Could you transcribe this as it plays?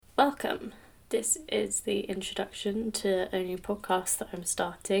Welcome. This is the introduction to a new podcast that I'm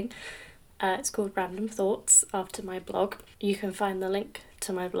starting. It's called Random Thoughts, after my blog. You can find the link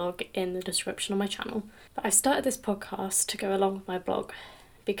to my blog in the description of my channel. But I started this podcast to go along with my blog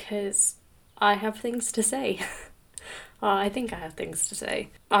because I have things to say. Well, I think I have things to say.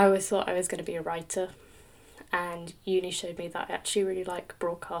 I always thought I was going to be a writer, and uni showed me that I actually really like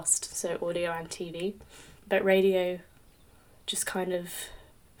broadcast, so audio and TV. But radio just kind of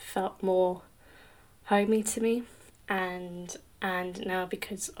felt more homey to me, and now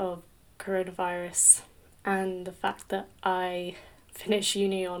because of coronavirus and the fact that I finish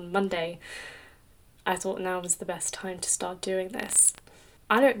uni on Monday, I thought now was the best time to start doing this.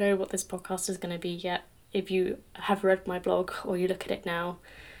 I don't know what this podcast is going to be yet. If you have read my blog or you look at it now,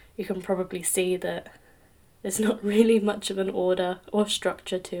 you can probably see that there's not really much of an order or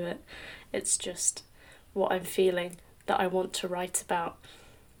structure to it. It's just what I'm feeling that I want to write about,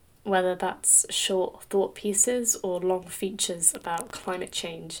 whether that's short thought pieces or long features about climate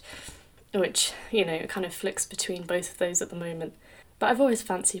change, which, kind of flicks between both of those at the moment. But I've always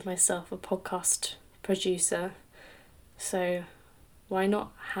fancied myself a podcast producer, so why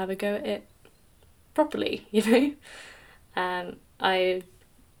not have a go at it properly, I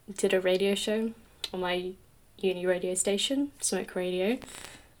did a radio show on my uni radio station, Smoke Radio,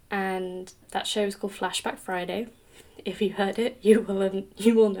 and that show was called Flashback Friday. If you heard it, you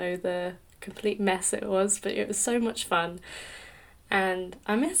will know the complete mess it was, but it was so much fun, and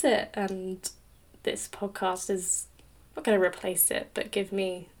I miss it. And this podcast is not going to replace it, but give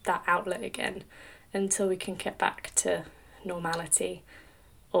me that outlet again until we can get back to normality,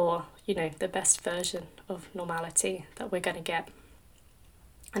 or the best version of normality that we're going to get.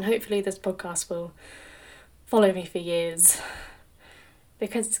 And hopefully this podcast will follow me for years,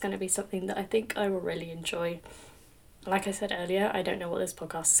 because it's going to be something that I think I will really enjoy. Like I said earlier, I don't know what this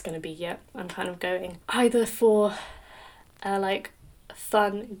podcast is going to be yet. I'm kind of going either for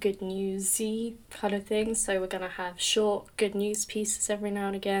fun, good newsy kind of thing. So we're going to have short, good news pieces every now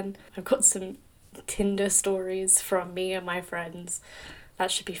and again. I've got some Tinder stories from me and my friends.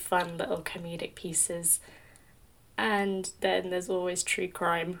 That should be fun little comedic pieces. And then there's always true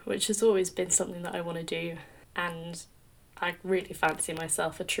crime, which has always been something that I want to do. And I really fancy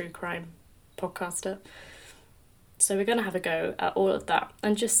myself a true crime podcaster. So we're going to have a go at all of that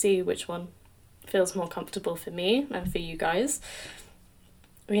and just see which one feels more comfortable for me and for you guys.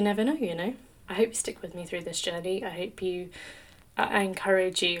 We never know, I hope you stick with me through this journey. I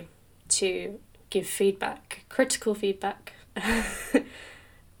encourage you to give feedback, critical feedback.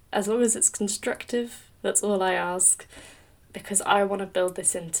 As long as it's constructive, that's all I ask, because I want to build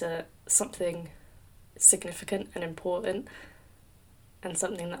this into something significant and important, and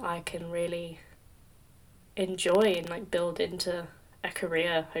something that I can really enjoy and build into a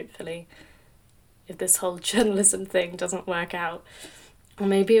career, hopefully, if this whole journalism thing doesn't work out. Or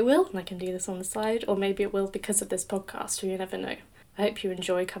maybe it will and I can do this on the side, or maybe it will because of this podcast, you never know. I hope you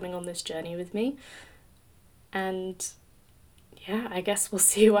enjoy coming on this journey with me, and yeah, I guess we'll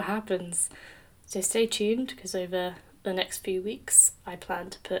see what happens. So stay tuned, because over the next few weeks I plan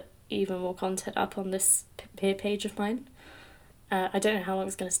to put even more content up on this peer page of mine. I don't know how long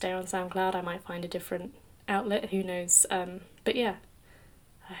it's going to stay on SoundCloud. I might find a different outlet, who knows. But yeah,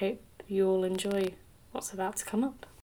 I hope you all enjoy what's about to come up.